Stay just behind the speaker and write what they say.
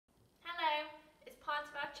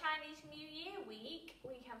Chinese New Year week,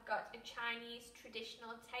 we have got a Chinese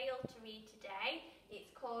traditional tale to read today. It's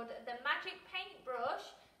called The Magic Paintbrush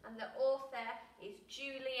and the author is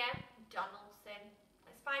Julia Donaldson.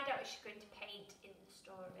 Let's find out what she's going to paint in the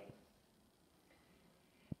story.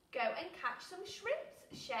 Go and catch some shrimps,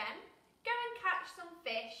 Shen. Go and catch some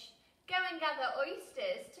fish. Go and gather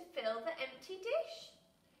oysters to fill the empty dish.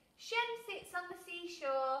 Shen sits on the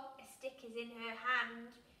seashore, a stick is in her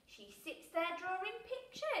hand. She sits there drawing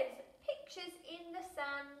pictures, pictures in the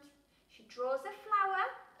sand. She draws a flower,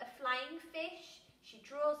 a flying fish. She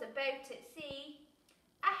draws a boat at sea.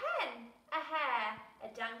 A hen, a hare,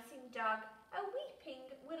 a dancing dog, a weeping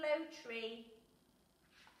willow tree.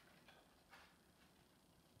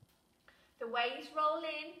 The waves roll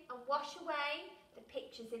in and wash away the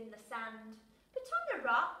pictures in the sand. But on a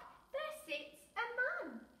rock there sits a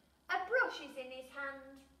man. A brush is in his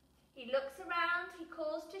hand. He looks around, he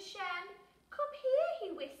calls to Shen. Come here,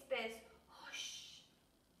 he whispers. Hush.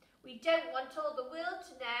 We don't want all the world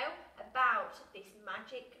to know about this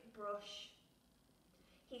magic brush.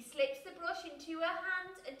 He slips the brush into her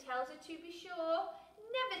hand and tells her to be sure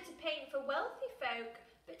never to paint for wealthy folk,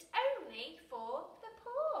 but only for the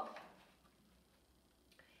poor.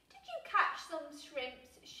 Did you catch some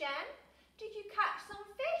shrimps, Shen? Did you catch some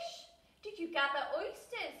fish? Did you gather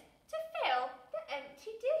oysters to fill the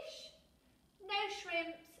empty dish? No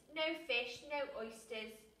shrimps, no fish, no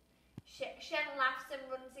oysters. Shen laughs and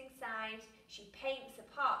runs inside. She paints a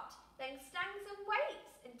pot, then stands and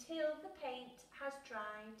waits until the paint has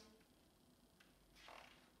dried.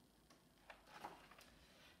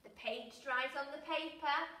 The page dries on the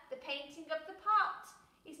paper. The painting of the pot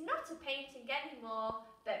is not a painting anymore,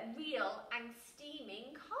 but real and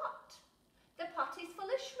steaming hot. The pot is full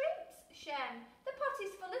of shrimps, Shen. The pot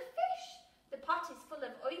is full of fish. The pot is full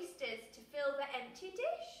of oysters to fill the empty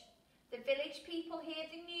dish. The village people hear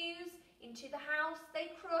the news. Into the house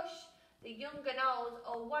they crush. The young and old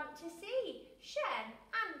all want to see Shen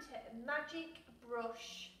and her magic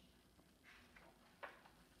brush.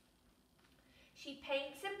 She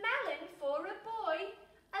paints a melon for a boy,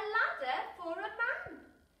 a ladder for a man,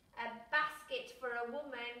 a basket for a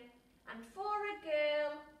woman, and for a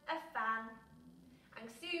girl, a fan. And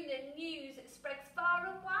soon the news spreads far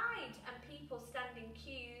and wide, and people stand in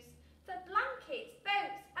queues for blankets,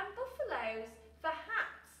 boats and buffaloes, for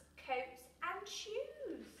hats, coats and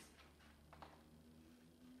shoes.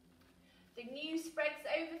 The news spreads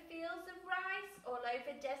over fields of rice, all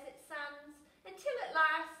over desert sands, until at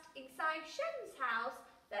last, inside Shen's house,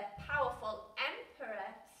 the powerful emperor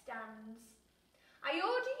stands. I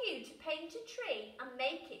order you to paint a tree and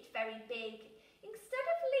make it very big. Instead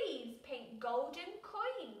of leaves, paint golden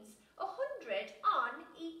coins, 100 on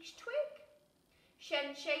each twig.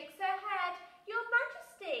 Shen shakes her head. Your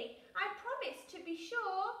Majesty, I promise to be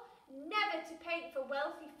sure never to paint for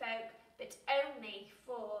wealthy folk, but only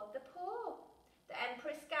for the poor. The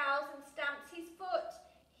emperor scowls and stamps his foot.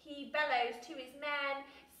 He bellows to his men,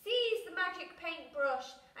 seize the magic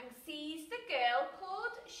paintbrush and seize the girl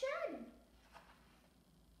called Shen.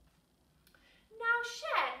 Now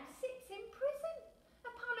Shen sits in prison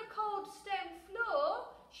upon a cold stone floor.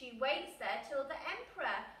 She waits there till the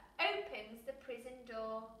emperor opens the prison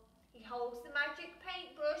door. He holds the magic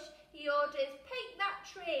paintbrush. He orders, paint that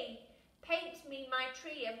tree. Paint me my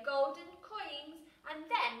tree of golden coins, and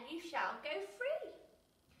then you shall go free.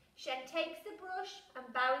 Shen takes the brush and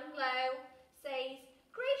bowing low says,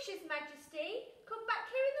 Gracious Majesty, come back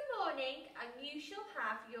here in the morning and you shall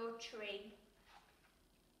have your tree.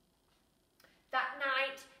 That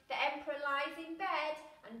night, the emperor lies in bed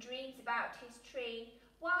and dreams about his tree,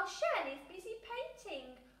 while Shen is busy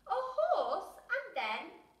painting a horse and then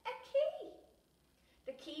a key.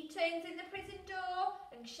 The key turns in the prison door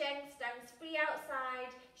and Shen stands free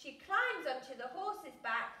outside. She climbs onto the horse's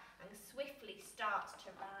back and swiftly starts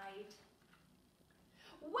to ride.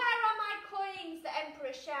 Where are my coins? The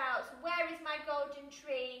emperor shouts. Where is my golden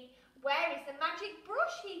tree? Where is the magic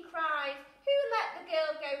brush? He cries. Who let the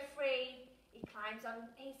girl go free? He climbs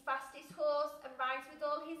on his fastest horse and rides with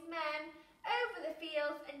all his men. Over the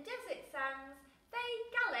fields and desert sands, they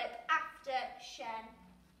gallop after Shen.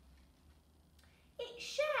 It's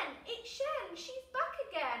Shen, she's back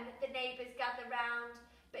again, the neighbours gather round.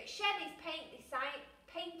 But Shen is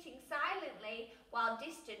painting silently while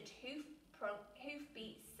distant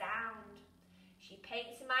hoofbeats sound. She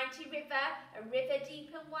paints a mighty river, a river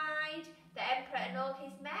deep and wide. The emperor and all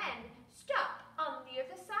his men stop on the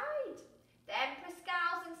other side. The emperor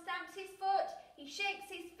scowls and stamps his foot. He shakes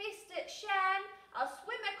his fist at Shen. I'll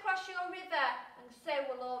swim across your river, and so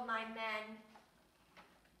will all my men.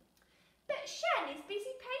 But Shen is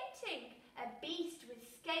busy painting, a beast with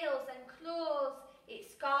scales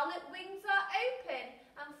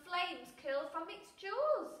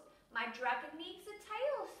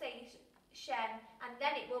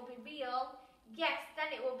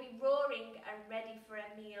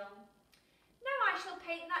shall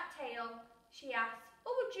paint that tail," she asks,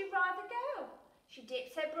 "or would you rather go?" She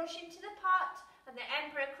dips her brush into the pot, and the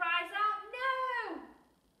Emperor cries out, "No!"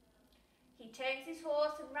 He turns his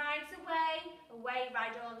horse and rides away. Away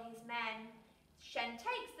ride all his men. Shen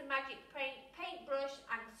takes the magic paintbrush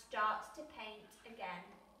and starts to paint again.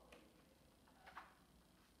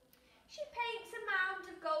 She paints a mound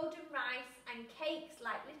of golden rice and cakes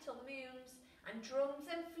like little moons, and drums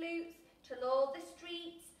and flutes till all the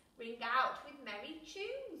streets ring out with merry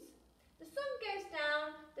tunes. The sun goes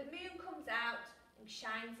down, the moon comes out and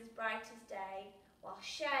shines as bright as day, while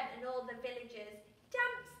Shen and all the villagers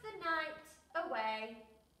dance the night away.